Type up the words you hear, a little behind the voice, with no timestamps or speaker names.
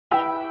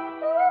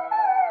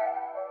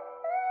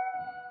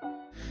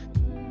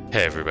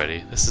Hey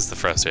everybody, this is the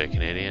Frustrated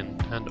Canadian,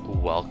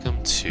 and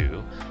welcome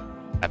to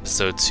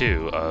episode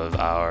 2 of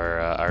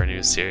our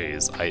new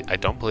series. I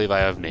don't believe I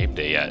have named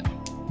it yet.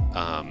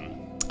 I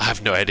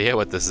have no idea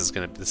what the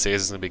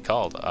series is gonna be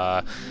called.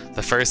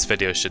 The first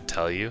video should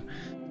tell you.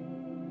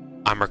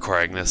 I'm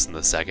recording this in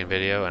the second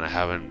video, and I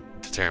haven't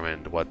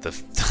determined what the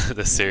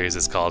the series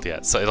is called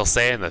yet. So it'll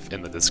say in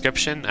the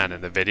description and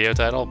in the video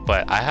title,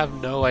 but I have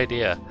no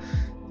idea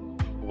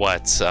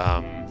what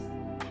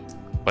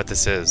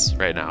this is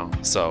right now,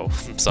 so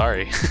I'm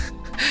sorry.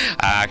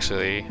 I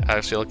actually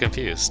look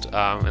confused. In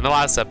the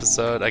last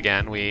episode,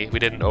 again, we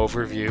did an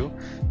overview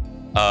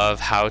of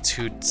how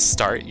to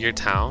start your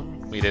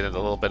town. We did a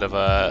little bit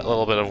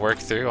of work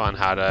through on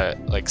how to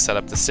like set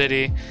up the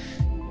city,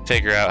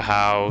 figure out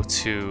how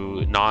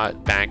to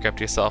not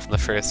bankrupt yourself in the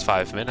first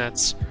 5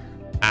 minutes,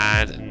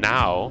 and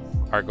now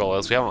our goal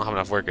is we don't have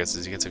enough workers,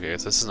 as you can see here.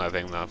 So this is another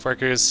thing, enough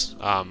workers.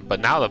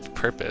 But now the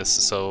purpose.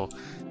 So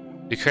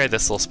we created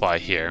this little spot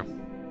here.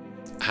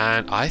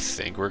 And I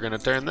think we're going to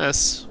turn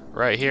this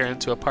right here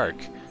into a park.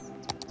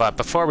 But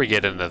before we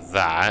get into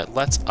that,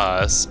 let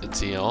us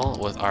deal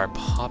with our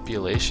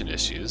population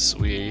issues.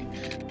 We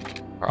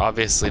are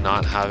obviously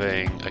not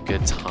having a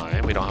good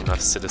time. We don't have enough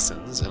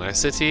citizens in our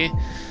city.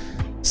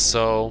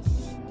 So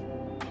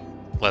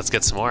let's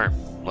get some more.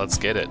 Let's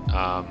get it.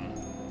 I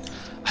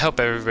hope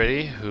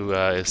everybody who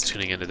is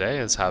tuning in today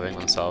is having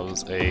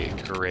themselves a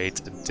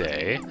great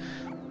day.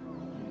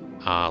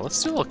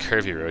 Let's do a little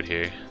curvy road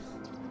here.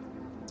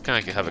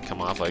 Kind of have it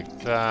come off like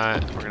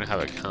that. We're gonna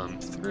have it come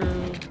through,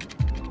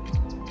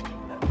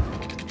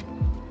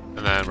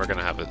 and then we're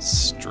gonna have a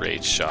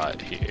straight shot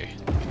here.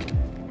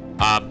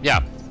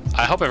 Yeah,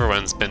 I hope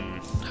everyone's been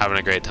having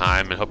a great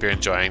time and hope you're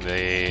enjoying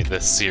the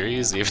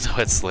series, even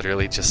though it's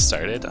literally just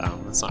started.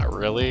 It's not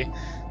really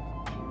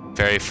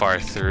very far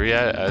through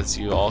yet, as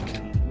you all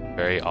can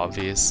very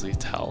obviously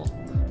tell.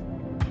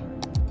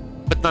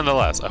 But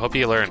nonetheless, I hope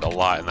you learned a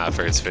lot in that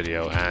first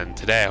video, and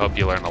today I hope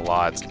you learned a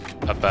lot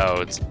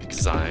about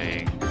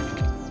designing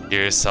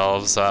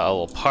yourselves a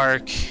little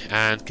park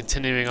and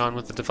continuing on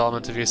with the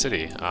development of your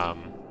city.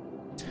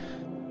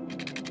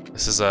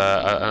 This is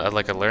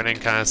like a learning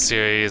kind of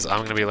series. I'm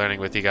going to be learning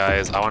with you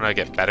guys. I want to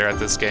get better at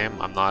this game.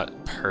 I'm not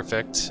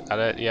perfect at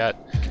it yet,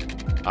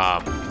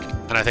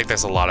 and I think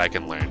there's a lot I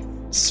can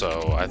learn.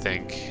 So I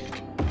think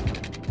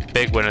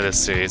big win of this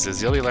series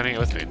is you'll be learning it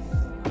with me,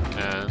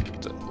 and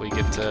we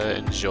get to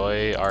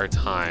enjoy our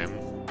time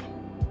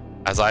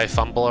as I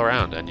fumble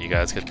around, and you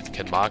guys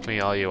can mock me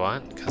all you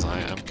want, because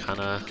I am kind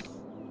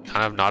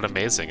of not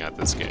amazing at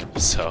this game.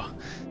 So,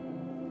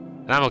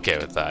 and I'm okay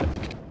with that.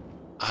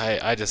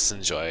 I just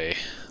enjoy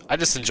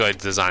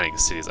designing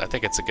cities. I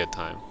think it's a good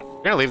time.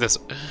 We're gonna leave this.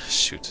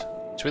 Shoot,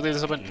 should we leave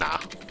this open? Nah.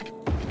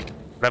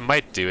 What I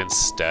might do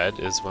instead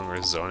is when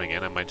we're zoning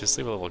in, I might just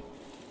leave a little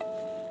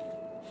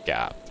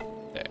gap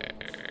there.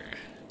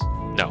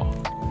 No.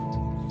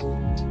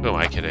 Who am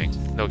I kidding?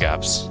 No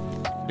gaps.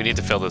 We need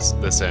to fill this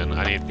in.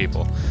 I need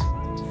people.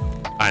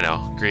 I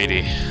know,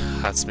 greedy.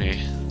 That's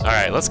me.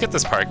 Alright, let's get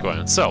this park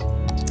going. So,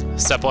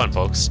 step 1,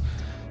 folks.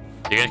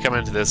 You're gonna come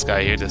into this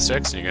guy here,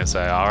 districts, and you're gonna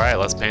say, alright,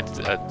 let's paint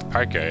a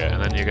park area.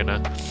 And then you're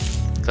gonna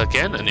click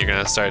in, and you're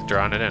gonna start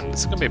drawing it in. This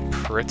is gonna be a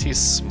pretty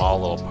small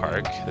little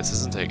park. This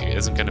isn't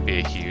gonna be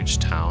a huge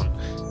town.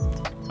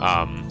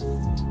 I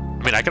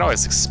mean, I could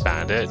always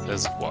expand it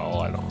as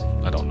well.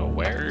 I don't know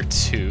where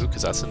to,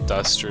 because that's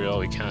industrial.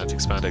 We can't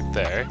expand it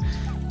there.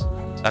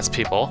 That's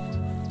people.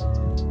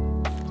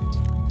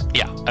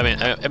 Yeah, I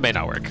mean, it may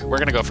not work. We're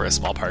gonna go for a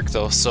small park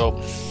though, so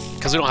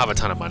because we don't have a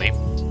ton of money.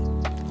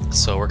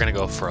 So we're gonna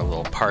go for a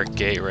little park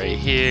gate right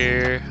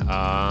here.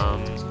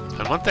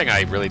 And one thing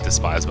I really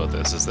despise about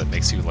this is that it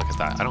makes you look at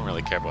that. I don't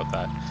really care about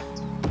that.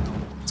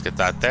 Let's get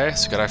that there.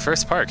 So we got our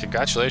first park.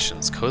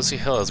 Congratulations, Cozy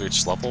Hill has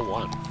reached level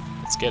 1.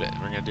 Let's get it.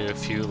 We're gonna do a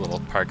few little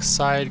park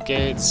side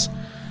gates.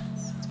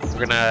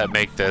 We're gonna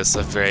make this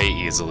a very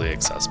easily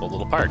accessible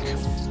little park.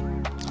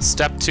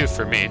 Step 2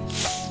 for me,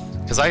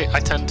 because I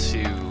tend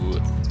to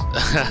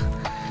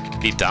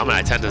be dumb and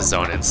I tend to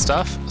zone in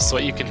stuff. So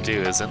what you can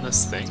do is in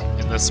this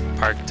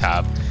park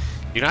tab,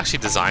 you can actually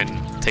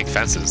take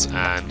fences,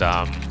 and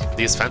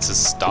these fences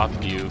stop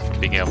you from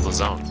being able to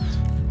zone.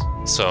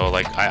 So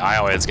like I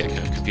always get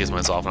confused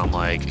myself, and I'm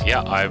like,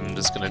 yeah, I'm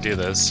just gonna do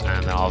this,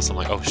 and then all of a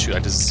sudden I'm like, oh shoot, I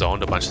just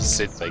zoned a bunch of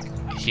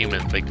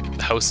human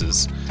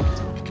houses.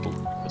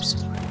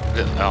 Oops.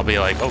 I'll be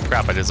like, oh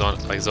crap, I just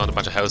zoned a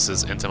bunch of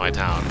houses into my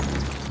town.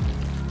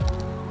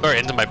 Or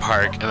into my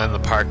park, and then the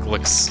park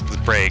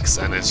breaks,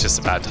 and it's just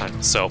a bad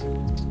time. So,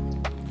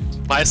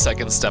 my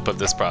second step of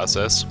this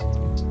process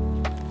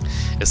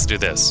is to do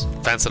this.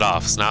 Fence it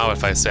off. So now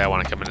if I say I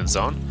want to come in and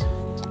zone,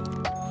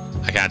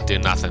 I can't do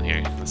nothing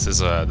here. This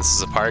is a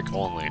park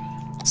only.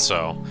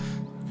 So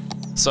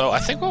I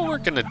think what we're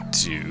gonna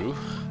do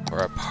for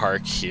our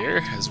park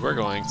here is we're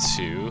going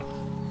to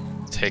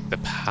take the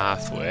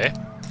pathway.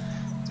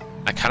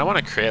 I kind of want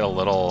to create a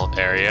little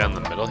area in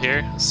the middle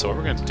here. So what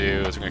we're going to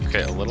do is we're going to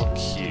create a little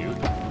cube.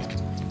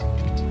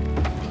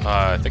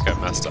 I think I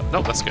messed up.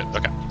 No, that's good.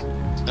 Okay.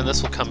 And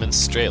this will come in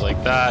straight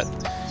like that.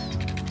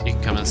 You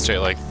can come in straight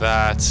like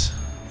that.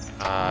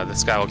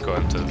 This guy will go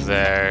into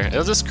there.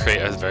 It'll just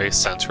create a very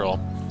central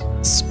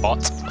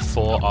spot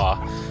for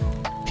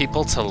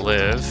people to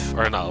live,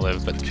 or not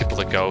live, but people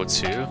to go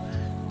to.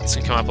 So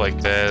you come up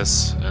like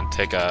this and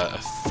take a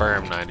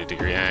firm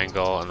 90-degree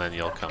angle, and then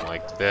you'll come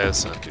like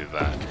this and do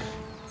that.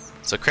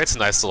 So it creates a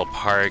nice little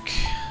park,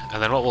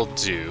 and then what we'll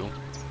do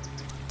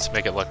to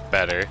make it look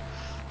better,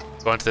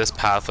 go into this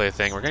pathway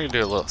thing. We're going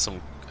to do some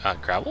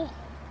gravel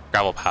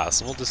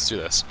paths, and we'll just do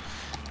this.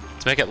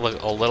 To make it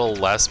look a little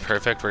less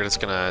perfect, we're just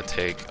going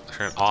to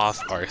turn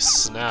off our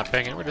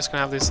snapping, and we're just going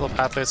to have these little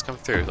pathways come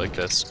through like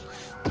this.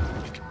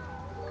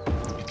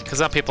 Because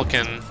now people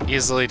can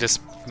easily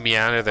just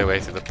meander their way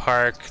through the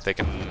park. They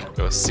can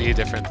go see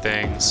different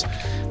things.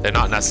 They're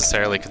not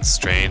necessarily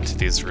constrained to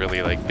these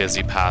really like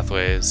busy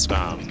pathways.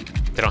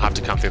 They don't have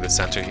to come through the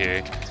center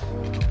here.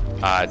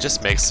 It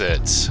just makes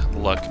it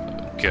look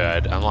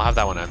good. And we'll have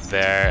that one in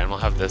there, and we'll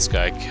have this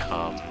guy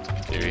come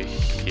through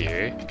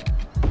here.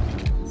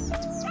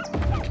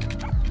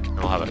 And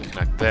we'll have it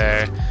connect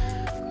there.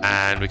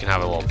 And we can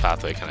have a little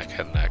pathway kind of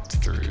connect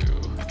through.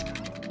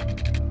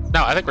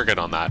 No, I think we're good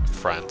on that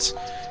front.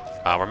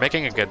 We're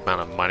making a good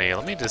amount of money.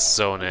 Let me just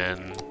zone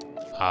in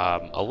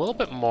a little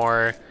bit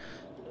more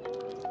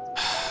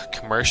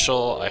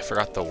commercial. I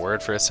forgot the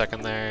word for a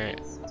second there.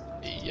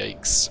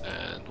 Yikes.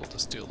 And we'll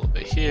just do a little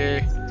bit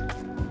here.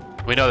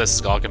 We know this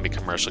is all going to be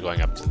commercial going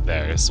up to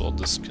there, so we'll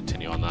just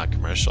continue on that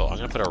commercial. I'm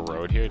going to put a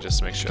road here just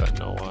to make sure that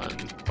no one...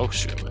 Oh,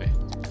 shoot.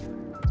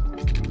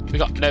 We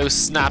got no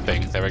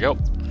snapping. There we go.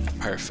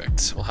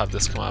 Perfect. We'll have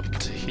this come up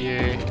to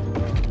here.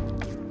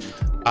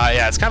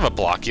 Yeah, it's kind of a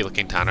blocky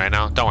looking town right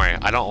now. Don't worry,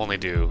 I don't only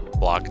do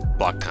block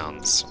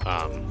towns.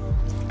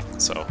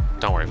 So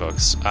don't worry,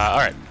 folks.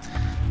 Alright,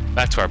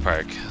 back to our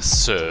park.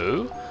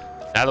 So,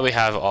 now that we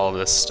have all of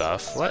this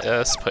stuff, let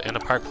us put in a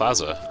park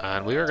plaza.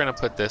 And we are going to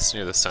put this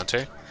near the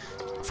center.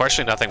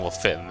 Unfortunately, nothing will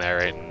fit in there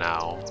right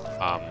now.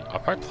 A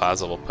park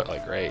plaza we'll put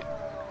like right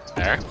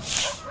there.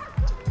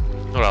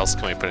 What else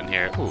can we put in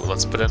here? Ooh,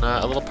 let's put in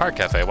a little park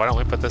cafe. Why don't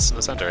we put this in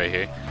the center right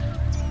here?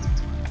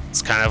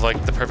 It's kind of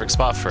like the perfect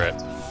spot for it.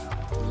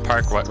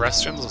 Park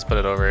restrooms, let's put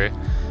it over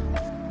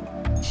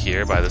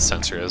here by the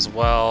center as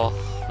well.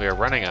 We are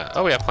running out.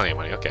 Oh, we have plenty of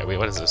money. Okay, wait,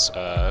 what is this?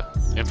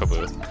 Info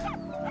booth.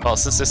 Well,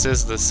 since this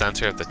is the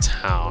center of the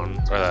town,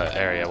 or the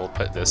area, we'll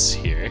put this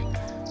here.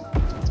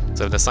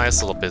 So this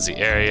nice little busy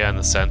area in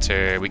the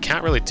center. We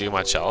can't really do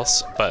much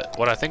else, but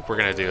what I think we're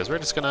gonna do is we're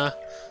just gonna,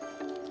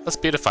 let's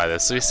beautify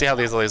this. So you see how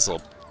these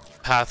little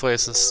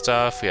pathways and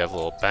stuff, we have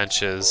little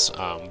benches.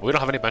 We don't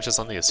have any benches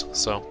on these,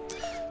 so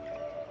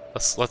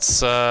let's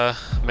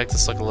make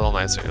this look a little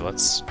nicer.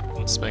 Let's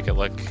make it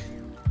look,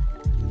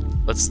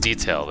 let's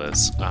detail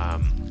this.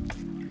 And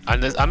I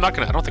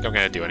don't think I'm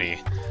gonna do any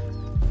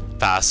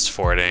fast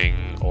forwarding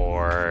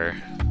or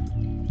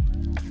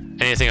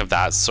anything of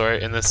that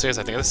sort in this series.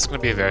 I think this is gonna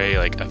be a very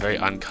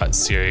uncut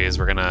series.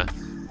 You guys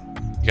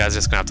are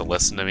just gonna have to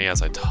listen to me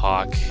as I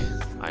talk.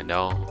 I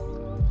know,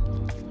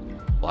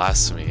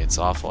 blasphemy, it's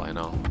awful, I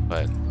know,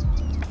 but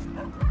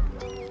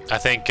I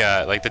think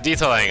like the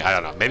detailing, I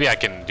don't know, maybe I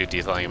can do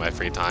detailing in my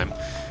free time,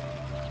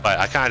 but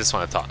I kind of just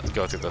want to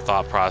go through the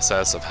thought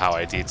process of how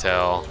I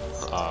detail.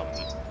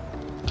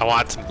 I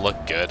want it to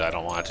look good. I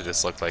don't want it to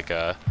just look like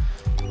a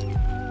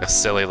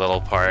silly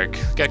little park.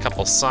 Get a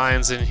couple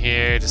signs in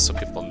here just so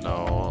people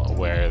know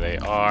where they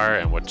are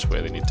and which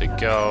way they need to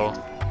go.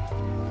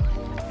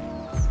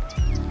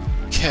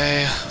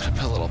 Okay, I'm gonna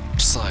put a little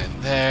sign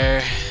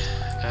there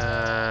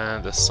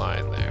and a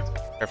sign there.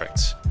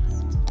 Perfect.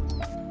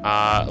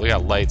 We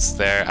got lights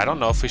there. I don't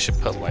know if we should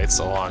put lights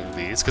along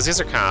these, because these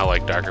are kind of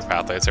like darker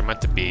pathways. They're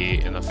meant to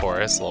be in the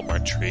forest, a little more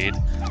treed.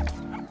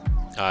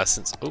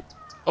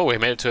 Oh, we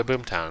made it to a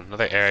boomtown.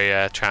 Another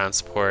area,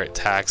 transport,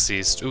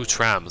 taxis. Ooh,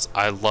 trams.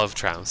 I love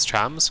trams.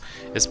 Trams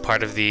is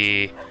part of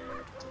the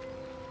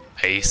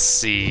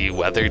icy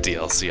weather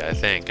DLC, I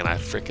think, and I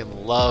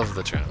freaking love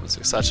the trams.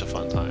 They're such a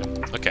fun time.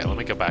 Okay, let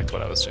me go back to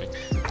what I was doing.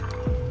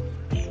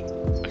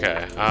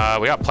 Okay,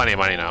 we got plenty of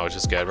money now, which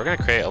is good. We're gonna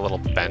create a little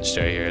bench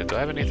area here. Do I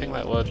have anything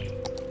that would?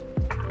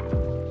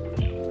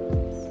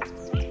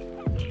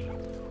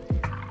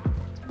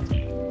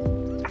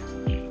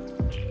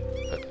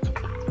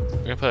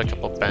 We're gonna put a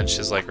couple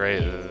benches like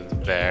right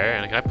there.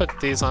 And can I put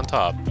these on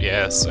top?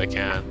 Yes, I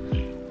can.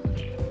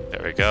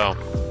 There we go.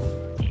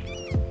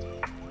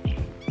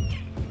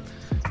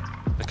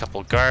 A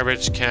couple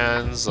garbage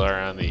cans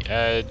around the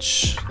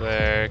edge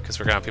there, because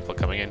we're gonna have people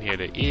coming in here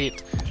to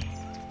eat.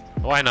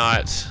 Why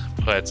not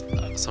put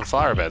some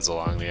flower beds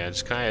along the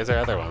edge? Is there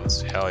other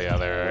ones? Hell yeah,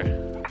 there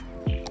are.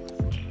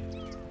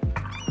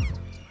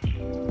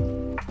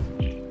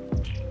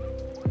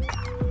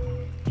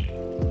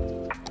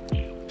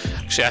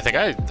 Actually, I think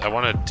I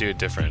want to do it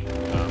different.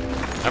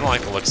 I don't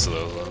like the looks of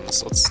those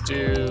ones. Let's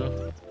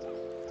do...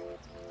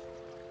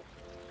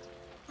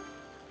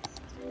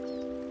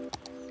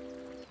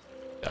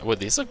 Yeah, would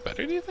these look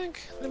better, do you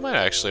think? They might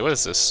actually. What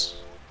is this?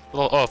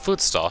 Oh, a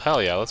food stall.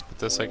 Hell yeah, let's put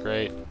this like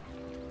right...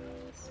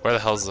 Where the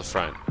hell's the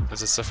front? Is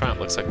this the front?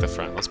 Looks like the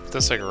front. Let's put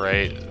this like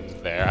right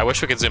there. I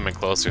wish we could zoom in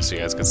closer so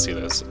you guys could see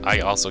this. I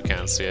also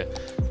can't see it.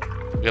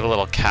 We got a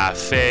little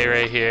cafe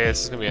right here.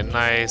 This is gonna be a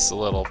nice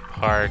little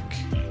park.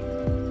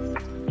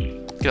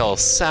 Get a little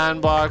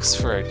sandbox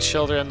for our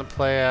children to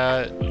play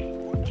at.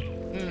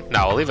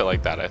 No, we'll leave it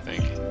like that, I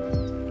think.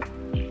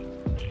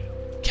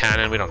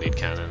 Cannon, we don't need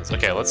cannons.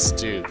 Okay, let's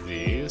do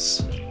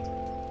these.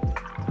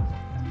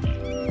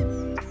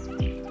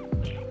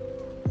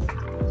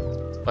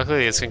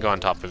 Luckily, these can go on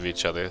top of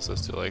each other, so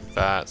let's do it like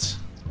that.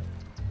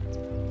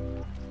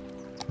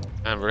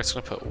 And we're just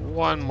gonna put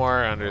one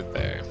more under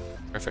there.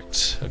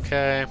 Perfect,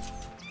 okay.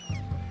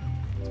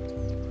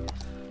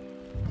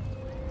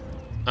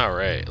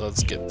 Alright,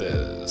 let's get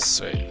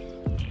this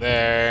right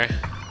there.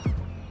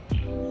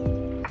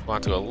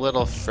 Want to go a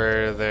little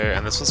further,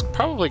 and this was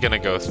probably gonna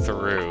go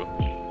through.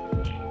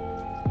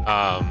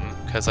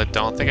 Because I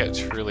don't think it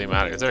truly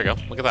matters. There we go,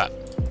 look at that.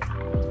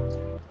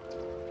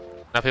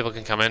 Now people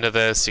can come into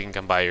this, you can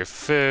come buy your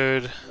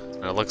food,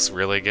 and it looks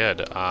really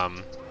good.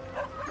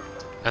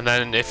 And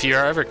then if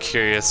you're ever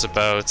curious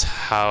about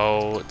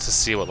how to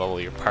see what level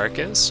your park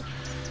is,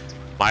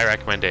 my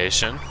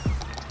recommendation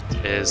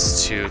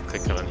is to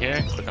click on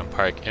here, click on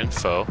park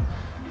info,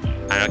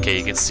 and okay,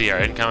 you can see our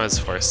income is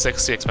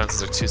 460,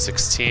 expenses are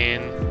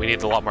 216. We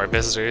need a lot more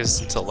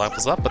visitors until it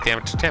levels up, but the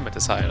entertainment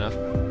is high enough.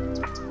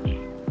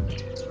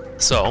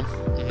 So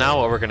now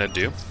what we're gonna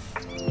do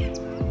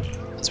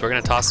is we're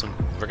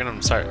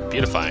gonna start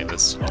beautifying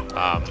this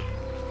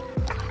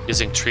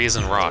using trees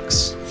and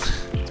rocks.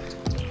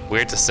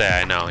 Weird to say,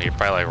 I know. You're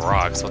probably like,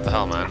 rocks, what the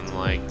hell, man?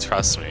 Like,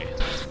 trust me.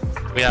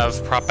 We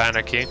have prop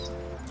anarchy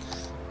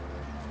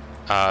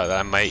that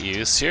I might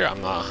use here.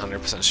 I'm not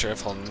 100% sure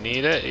if I'll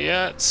need it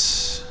yet.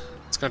 It's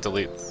gonna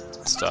delete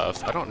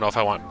stuff. I don't know if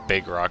I want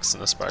big rocks in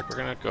this park. We're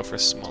gonna go for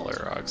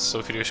smaller rocks. So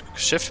if you do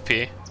Shift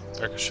P,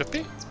 or Shift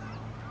P?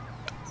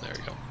 There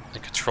we go.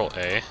 And Control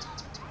A.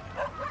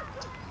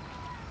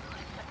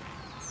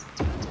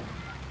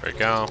 There we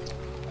go.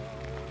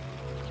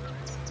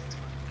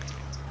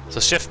 So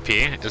Shift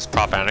P is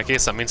prop anarchy,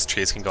 so that means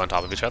trees can go on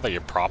top of each other.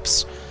 Your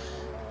props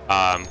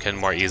can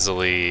more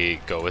easily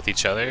go with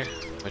each other,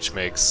 which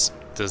makes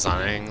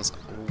designing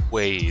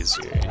way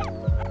easier.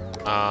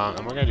 And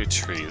we're gonna do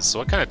trees. So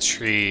what kind of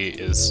tree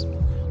is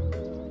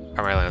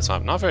primarily on this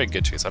map? Not very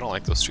good trees. I don't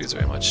like those trees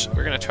very much.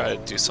 We're gonna try to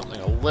do something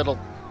a little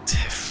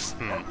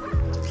different.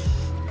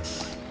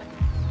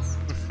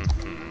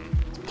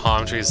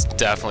 Palm trees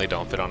definitely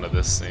don't fit onto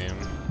this theme.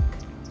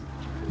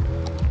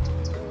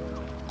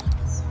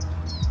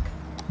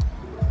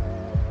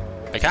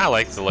 I kind of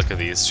like the look of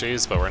these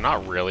trees, but we're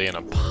not really in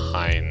a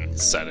pine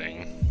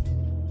setting.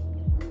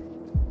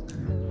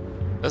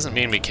 Doesn't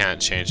mean we can't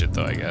change it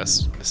though, I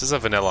guess. This is a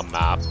vanilla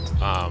map.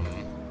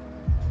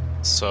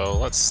 So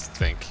let's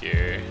think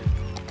here.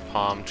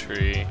 Palm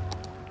tree.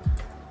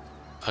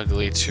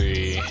 Ugly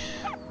tree.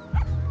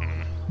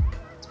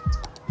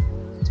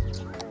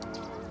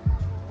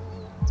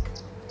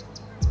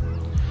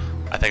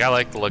 I think I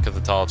like the look of the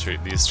tall tree,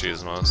 these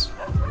trees most.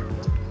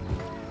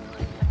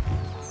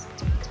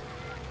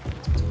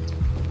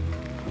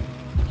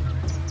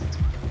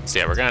 So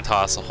yeah, we're gonna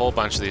toss a whole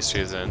bunch of these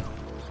trees in.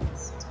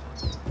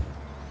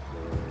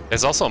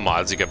 There's also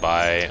mods you could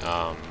buy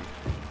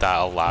that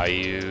allow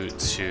you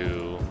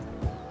to...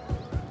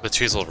 The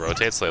trees will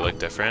rotate so they look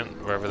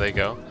different wherever they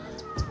go.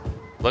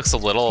 Looks a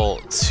little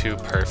too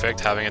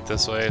perfect having it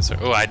this way. So,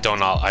 oh, I do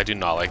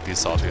not like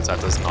these tall trees. That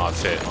does not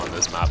fit on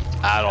this map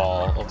at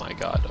all. Oh my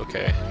god,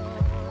 okay.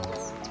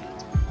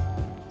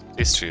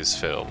 These trees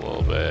fit a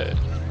little bit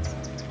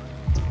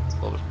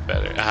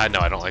better. No,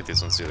 I don't like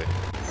these ones either.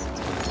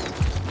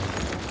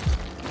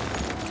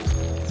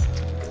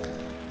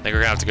 I think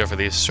we're gonna have to go for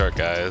these short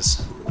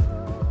guys.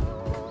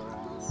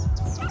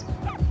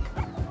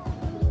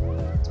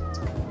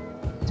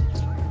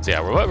 So yeah,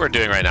 what we're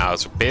doing right now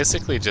is we're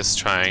basically just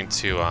trying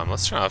to,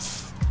 let's turn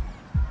off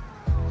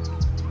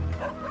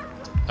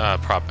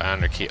prop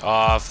anarchy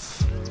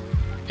off.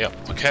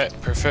 Yep, okay,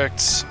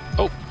 perfect.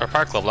 Oh, our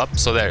park leveled up,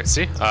 so there,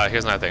 see?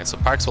 Here's another thing, so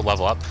parks will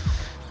level up.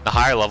 The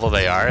higher level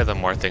they are, the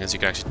more things you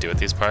can actually do with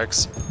these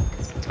parks.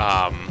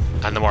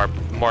 And the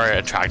more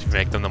attractive you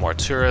make them, the more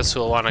tourists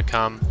will want to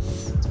come.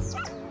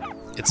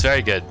 It's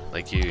very good.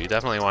 Like, you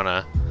definitely want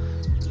to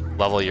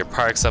level your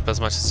parks up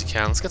as much as you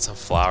can. Let's get some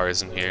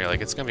flowers in here.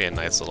 Like, it's gonna be a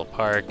nice little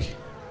park.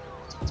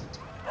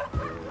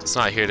 It's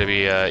not here to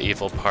be a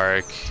evil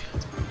park.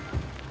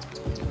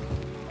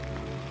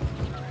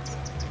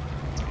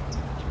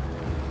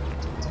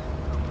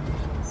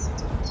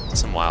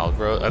 Some wild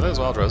rose. Are those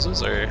wild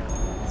roses or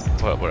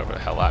whatever the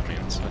hell that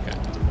means? Okay.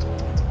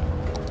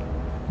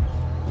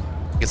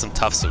 Get some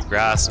tufts of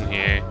grass in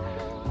here.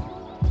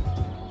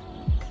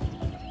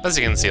 As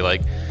you can see,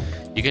 like,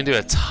 you can do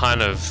a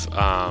ton of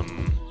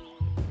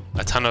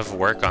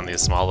work on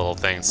these small little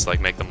things to, like,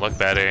 make them look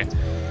better,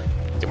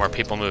 get more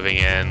people moving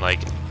in. Like,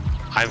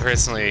 I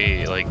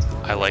personally, like,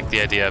 I like the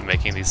idea of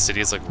making these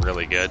cities look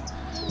really good,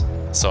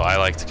 so I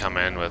like to come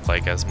in with,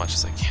 like, as much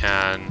as I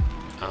can.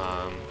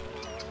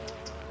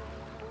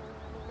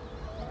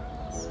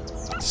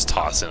 Just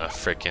toss in a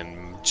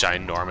freaking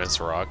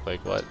ginormous rock,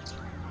 like what?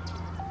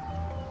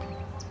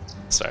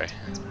 Sorry.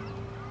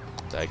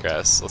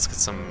 Digress. Let's get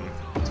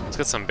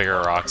some bigger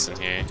rocks in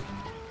here.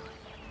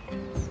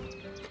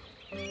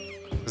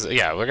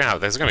 Yeah,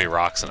 there's gonna be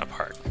rocks in a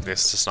park.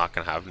 There's just not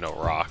gonna have no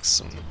rocks.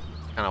 And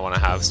kinda wanna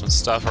have some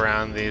stuff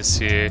around these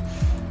here.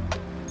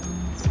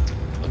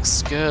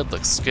 Looks good,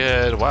 looks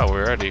good. Wow,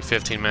 we're already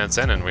 15 minutes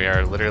in and we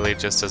are literally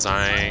just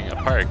designing a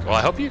park. Well,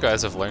 I hope you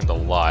guys have learned a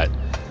lot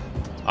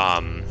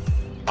on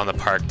the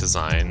park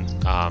design.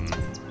 I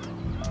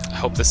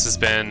hope this has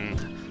been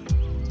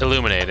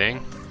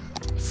illuminating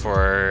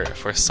for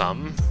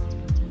some.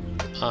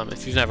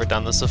 If you've never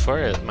done this before,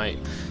 it might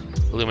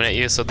illuminate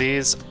you. So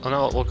these, oh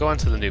no, we'll go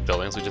into the new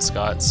buildings we just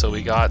got. So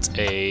we got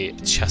a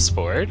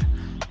chessboard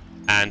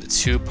and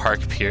 2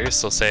 park piers.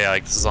 So say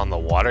like this is on the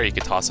water, you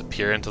could toss a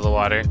pier into the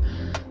water.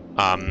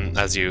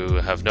 As you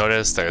have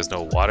noticed, there is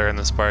no water in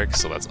this park,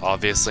 so that's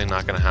obviously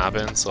not going to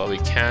happen. So what we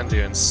can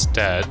do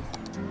instead,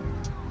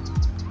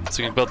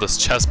 so we can build this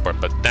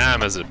chessboard, but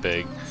damn is it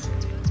big.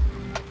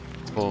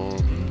 We'll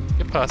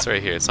get past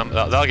right here.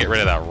 That'll get rid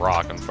of that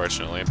rock,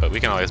 unfortunately, but we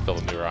can always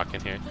build a new rock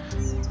in here.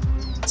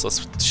 So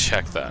let's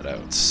check that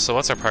out. So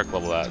what's our park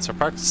level at? So our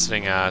park's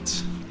sitting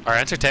at... Our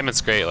entertainment's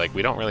great, like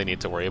we don't really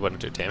need to worry about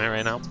entertainment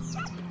right now.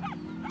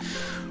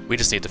 We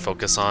just need to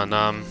focus on,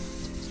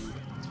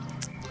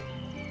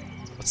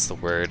 what's the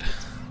word?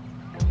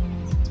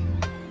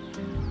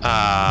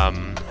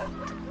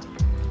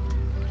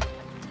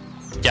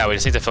 Yeah, we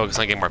just need to focus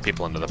on getting more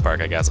people into the park,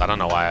 I guess. I don't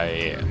know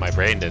why my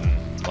brain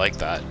didn't like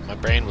that. My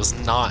brain was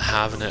not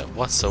having it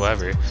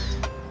whatsoever.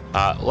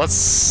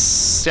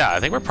 Let's... Yeah, I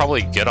think we're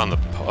probably good on the...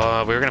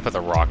 we were gonna put the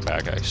rock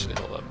back, actually.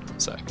 Hold up, 1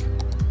 sec.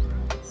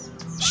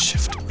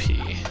 Shift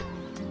P.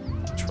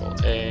 Control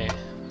A.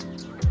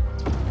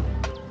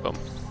 Boom.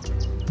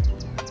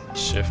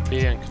 Shift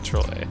P and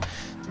Control A.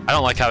 I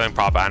don't like having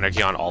prop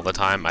anarchy on all the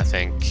time. I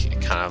think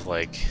it kind of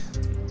like...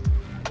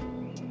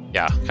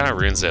 Yeah, kind of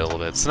ruins it a little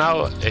bit. So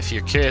now, if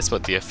you're curious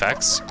about the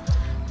effects,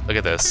 look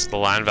at this. The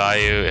land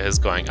value is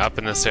going up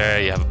in this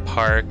area. You have a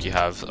park. You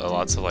have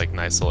lots of like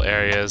nice little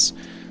areas.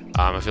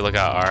 If you look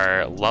at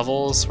our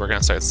levels, we're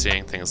gonna start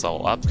seeing things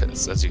level up.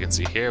 Because as you can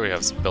see here, we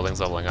have some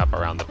buildings leveling up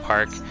around the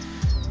park.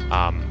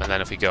 And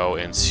then if we go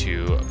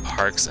into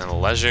parks and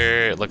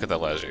leisure, look at the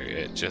leisure.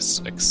 It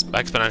just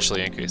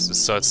exponentially increases.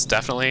 So it's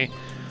definitely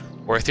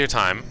worth your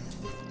time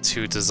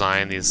to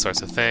design these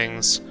sorts of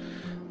things.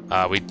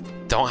 We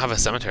don't have a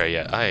cemetery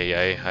yet.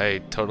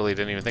 I totally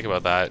didn't even think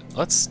about that.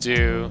 Let's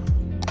do...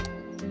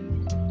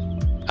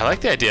 I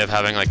like the idea of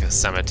having like a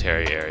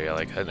cemetery area,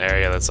 like an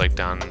area that's like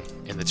down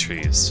in the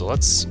trees. So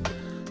let's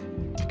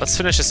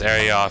finish this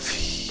area off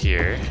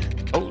here.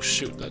 Oh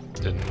shoot, that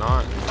did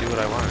not do what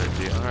I wanted to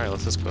do. Alright,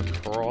 let's just go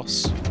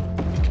across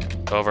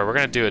over. We're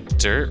gonna do a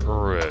dirt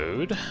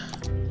road.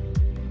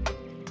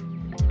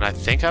 And I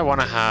think I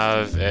want to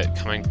have it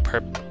coming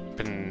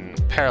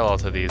parallel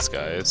to these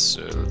guys.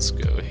 So let's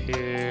go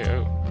here.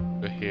 Oh,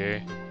 go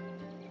here.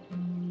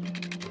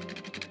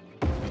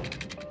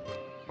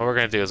 What we're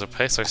gonna do is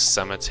replace our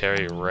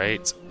cemetery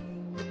right.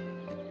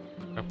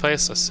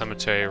 Replace a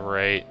cemetery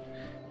right.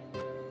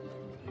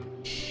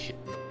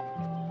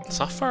 It's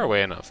not far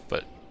away enough,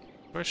 but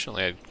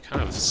unfortunately I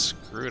kind of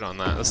screwed on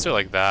that. Let's do it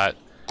like that.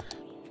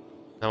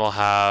 Then we'll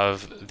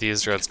have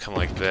these roads come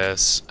like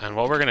this. And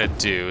what we're gonna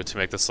do to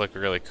make this look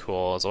really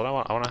cool is what I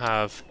want to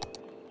have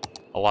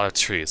a lot of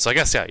trees. So I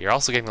guess, yeah, you're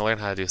also getting to learn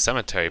how to do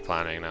cemetery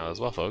planning now as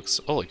well, folks.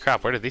 Holy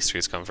crap, where did these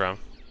trees come from?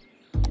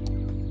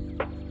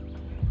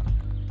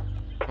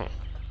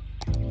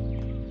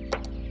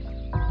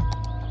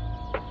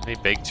 Any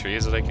big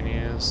trees that I can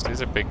use?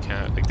 These are big,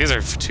 like these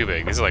are too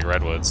big. These are like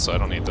redwoods, so I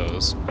don't need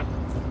those.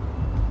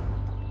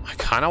 I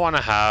kind of want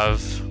to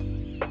have...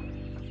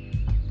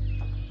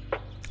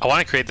 I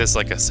want to create this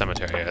like a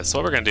cemetery. So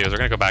what we're going to do is we're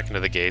going to go back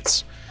into the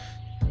gates.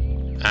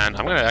 And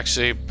I'm going to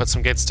actually put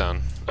some gates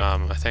down.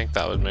 I think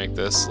that would make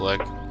this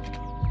look...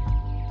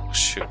 Oh,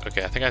 shoot,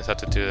 okay, I think I just have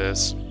to do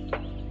this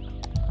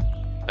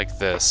like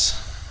this.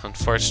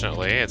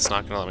 Unfortunately, it's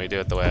not going to let me do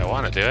it the way I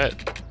want to do it.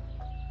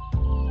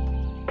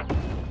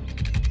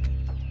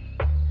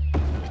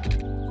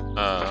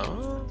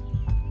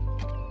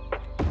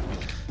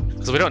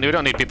 Because we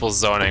don't need people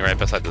zoning right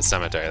beside the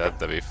cemetery.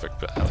 That'd be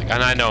like,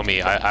 and I know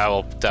me, I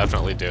will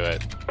definitely do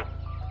it.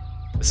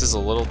 This is a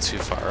little too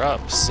far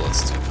up, so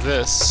let's do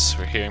this.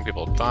 We're hearing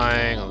people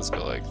dying. Let's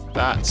go like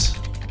that.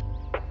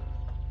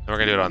 And we're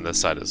gonna do it on this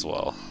side as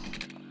well.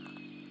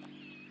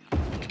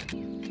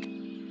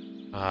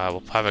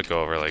 We'll have it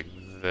go over like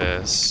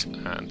this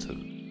and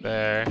to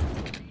there.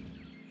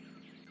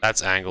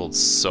 That's angled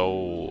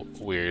so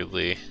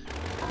weirdly.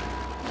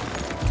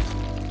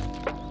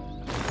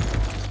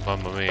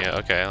 Mamma mia.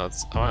 Okay,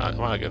 let's. I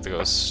want to get to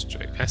go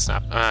straight. Can I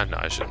snap? No,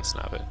 I shouldn't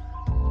snap it.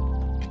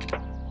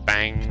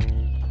 Bang.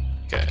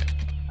 Okay.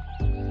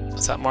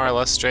 Is that more or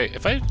less straight?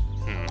 If I.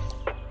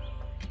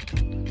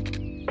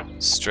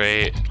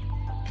 Straight.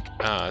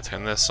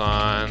 Turn this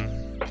on.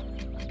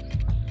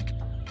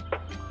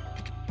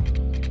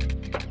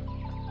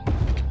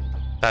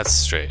 That's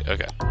straight.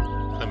 Okay.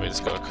 Let me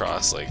just go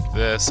across like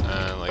this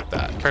and like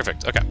that.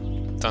 Perfect. Okay.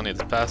 Don't need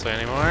the pathway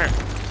anymore.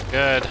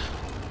 Good.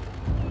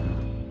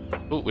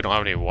 Ooh, we don't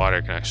have any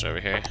water connection over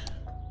here.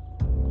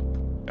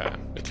 Okay,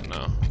 good to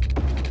know.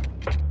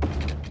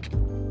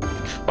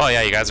 Well,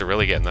 yeah, you guys are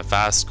really getting the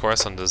fast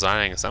course on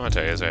designing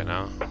cemeteries right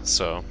now,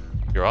 so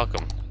you're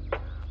welcome.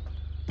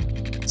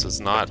 This is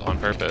not on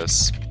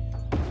purpose.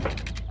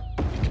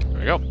 There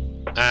we go.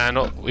 And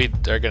what we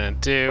are gonna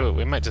do,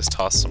 we might just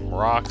toss some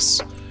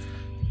rocks.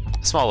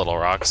 Small little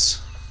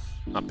rocks.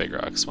 Not big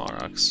rocks, small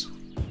rocks.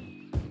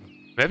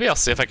 Maybe I'll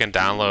see if I can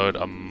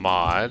download a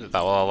mod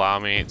that will allow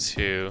me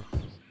to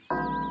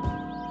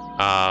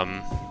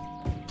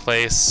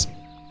place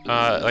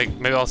like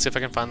maybe I'll see if I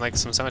can find like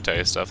some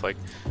cemetery stuff, like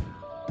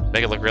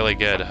make it look really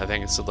good. I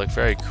think this would look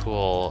very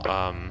cool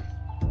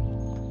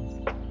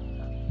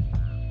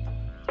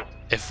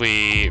if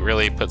we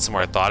really put some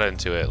more thought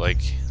into it.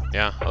 Like,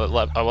 yeah,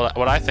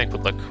 what I think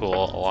would look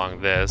cool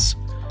along this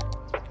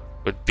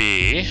would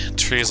be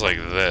trees like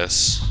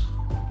this.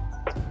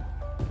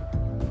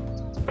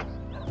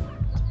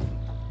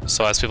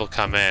 So as people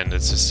come in,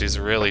 it's just these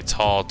really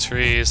tall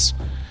trees.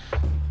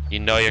 You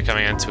know you're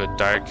coming into a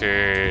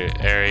darker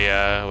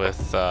area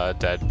with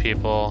dead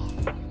people.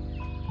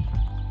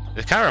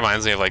 It kind of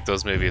reminds me of like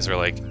those movies where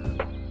like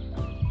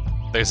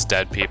there's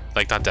dead people,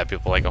 like not dead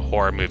people, like a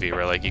horror movie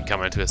where like you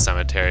come into a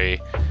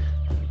cemetery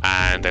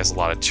and there's a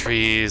lot of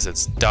trees,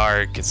 it's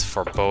dark, it's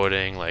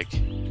foreboding. Like,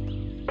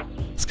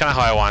 it's kind of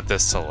how I want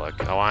this to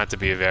look. I want it to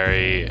be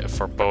very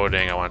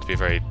foreboding, I want it to be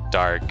very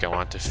dark, I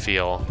want it to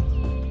feel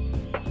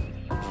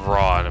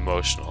raw and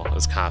emotional.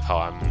 Is kind of how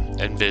I'm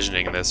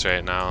envisioning this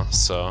right now.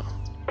 So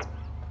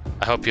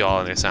I hope you all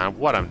understand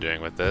what I'm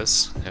doing with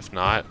this. If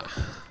not,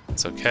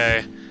 it's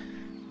okay.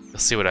 You'll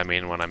see what I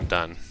mean when I'm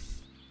done.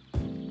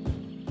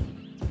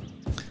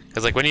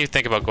 Because like when you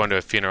think about going to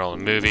a funeral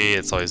in a movie,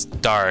 it's always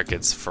dark,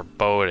 it's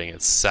foreboding,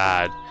 it's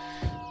sad,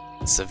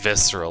 it's a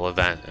visceral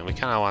event, and we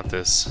kind of want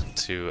this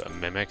to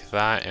mimic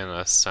that in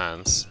a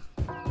sense.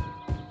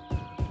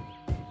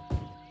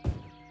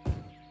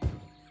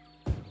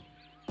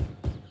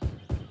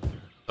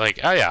 Like,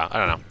 oh yeah, I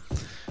don't know.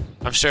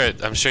 I'm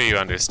sure you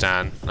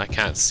understand. I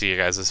can't see you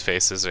guys'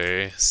 faces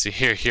or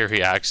hear your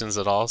reactions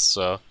at all,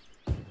 so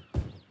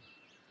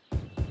there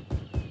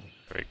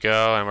we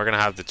go, and we're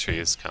gonna have the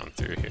trees come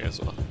through here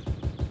as well.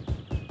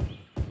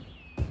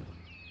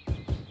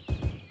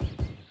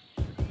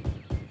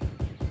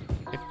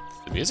 Did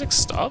the music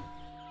stop?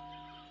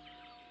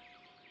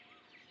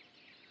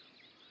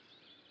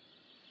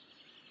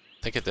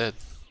 I think it did.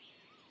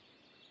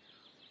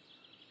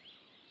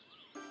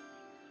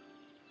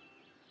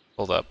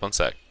 Hold up, one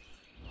sec.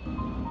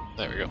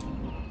 There we go.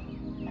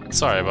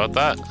 Sorry about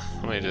that.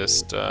 Let me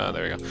just, there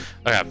we go.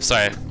 Okay,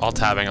 sorry,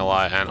 alt-tabbing a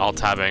lot, and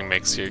alt-tabbing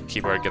makes your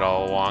keyboard get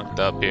all wonked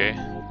up here.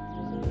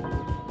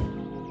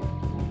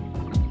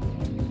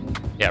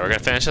 Yeah, we're gonna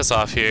finish this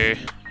off here.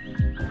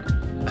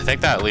 I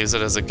think that leaves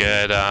it as a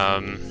good,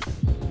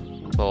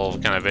 little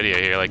kind of video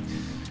here. Like,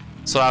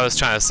 so what I was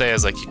trying to say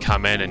is, like, you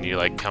come in and you,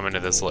 like, come into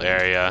this little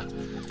area.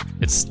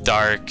 It's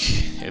dark,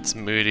 it's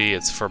moody,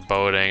 it's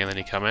foreboding, and then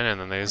you come in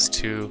and then there's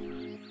two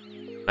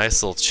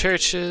nice little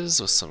churches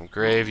with some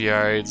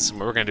graveyards. And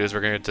what we're going to do is we're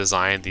going to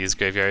design these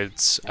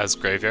graveyards as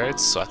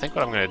graveyards. So I think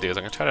what I'm going to do is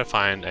I'm going to try to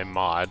find a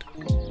mod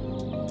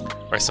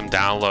or some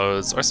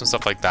downloads or some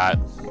stuff like that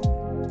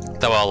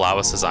that will allow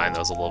us to design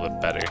those a little bit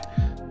better,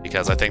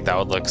 because I think that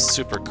would look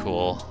super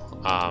cool.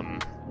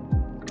 And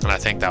I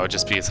think that would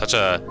just be such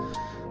a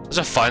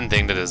fun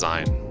thing to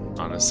design,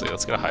 honestly.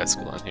 Let's get a high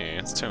school in here.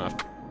 Let's turn off.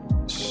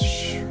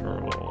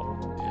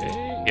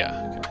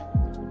 Yeah, okay.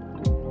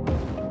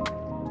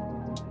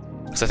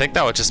 So I think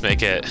that would just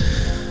make it,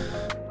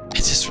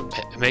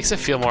 it makes it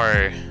feel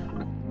more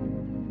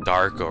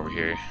dark over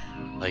here.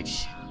 Like,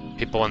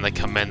 people when they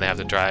come in, they have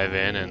to drive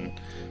in and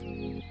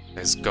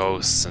there's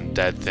ghosts and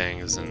dead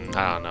things and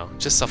I don't know,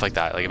 just stuff like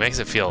that. Like, it makes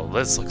it feel,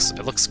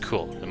 it looks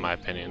cool in my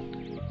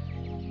opinion.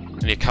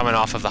 And you're coming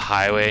off of the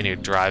highway and you're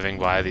driving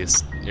by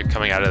these, you're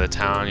coming out of the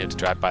town, you have to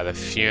drive by the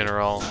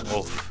funeral.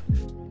 Oof.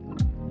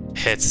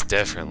 Hits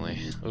differently.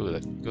 Ooh,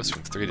 that goes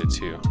from 3 to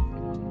 2.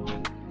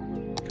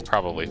 Could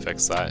probably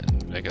fix that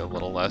and make it a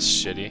little less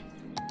shitty.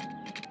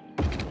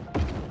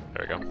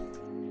 There we go.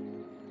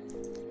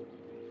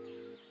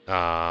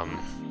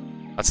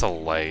 That's a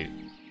light.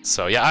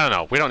 So yeah, I don't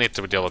know. We don't need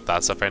to deal with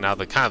that stuff right now.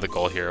 The kind of the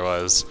goal here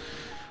was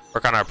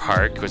work on our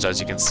park, which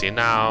as you can see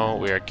now,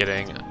 we are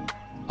getting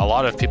a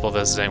lot of people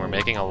visiting. We're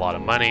making a lot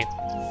of money.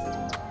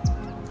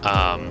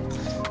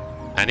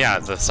 And yeah,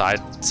 the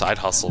side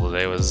hustle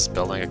today was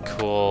building a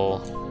cool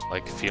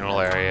like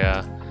funeral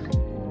area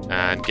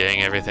and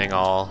getting everything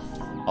all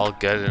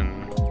good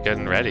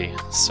and ready.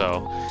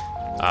 So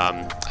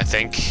I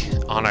think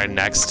on our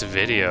next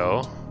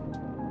video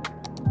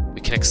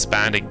we can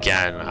expand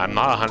again. I'm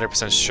not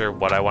 100% sure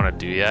what I want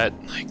to do yet.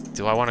 Like,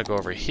 do I want to go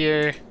over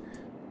here?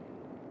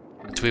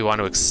 Do we want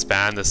to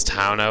expand this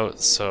town out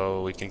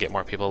so we can get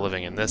more people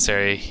living in this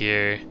area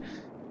here?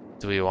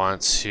 Do we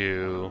want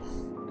to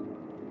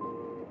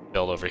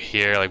build over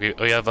here. Like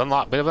we have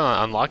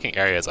unlocking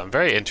areas. I'm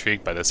very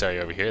intrigued by this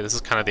area over here. This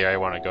is kind of the area I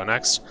want to go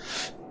next.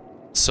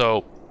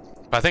 So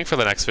I think for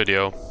the next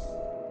video,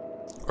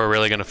 we're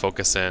really going to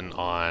focus in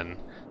on...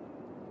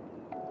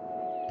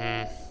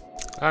 I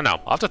don't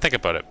know. I'll have to think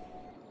about it.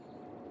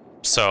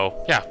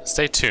 So yeah,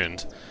 stay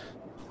tuned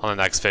on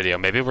the next video.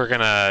 Maybe we're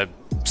going to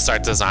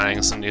start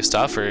designing some new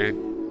stuff, or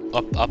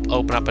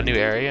open up a new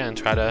area and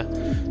try to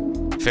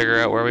figure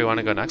out where we want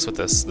to go next with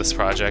this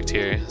project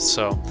here.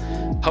 So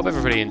hope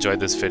everybody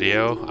enjoyed this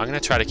video. I'm going to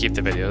try to keep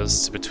the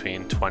videos to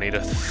between 20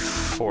 to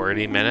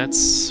 40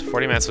 minutes.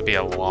 40 minutes would be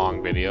a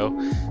long video.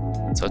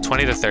 So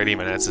 20 to 30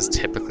 minutes is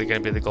typically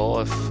going to be the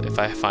goal. If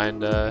I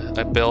find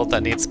a build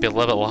that needs to be a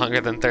little bit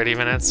longer than 30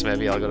 minutes,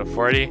 maybe I'll go to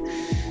 40.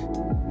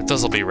 But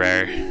those will be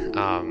rare.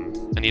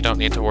 And you don't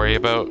need to worry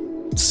about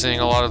seeing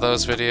a lot of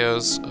those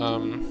videos.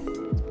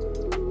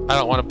 I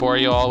don't want to bore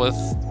you all with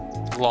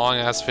long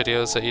ass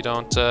videos that you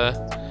don't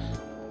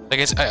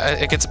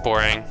it gets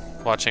boring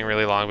watching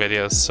really long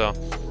videos, so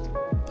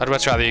I'd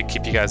much rather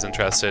keep you guys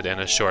interested in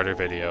a shorter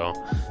video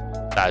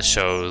that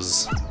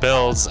shows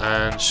builds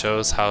and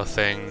shows how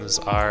things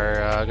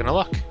are gonna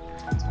look.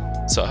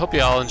 So I hope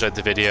you all enjoyed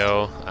the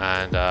video,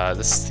 and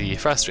this is the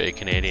Frustrated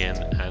Canadian,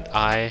 and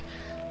I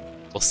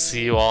will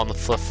see you all in the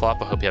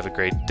flip-flop. I hope you have a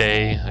great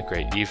day, a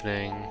great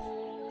evening,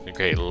 a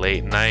great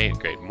late night,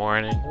 great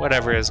morning,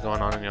 whatever is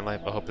going on in your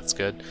life. I hope it's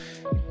good.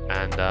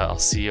 And I'll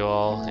see you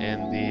all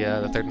in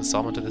the third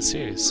installment of this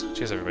series.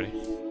 Cheers,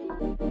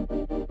 everybody.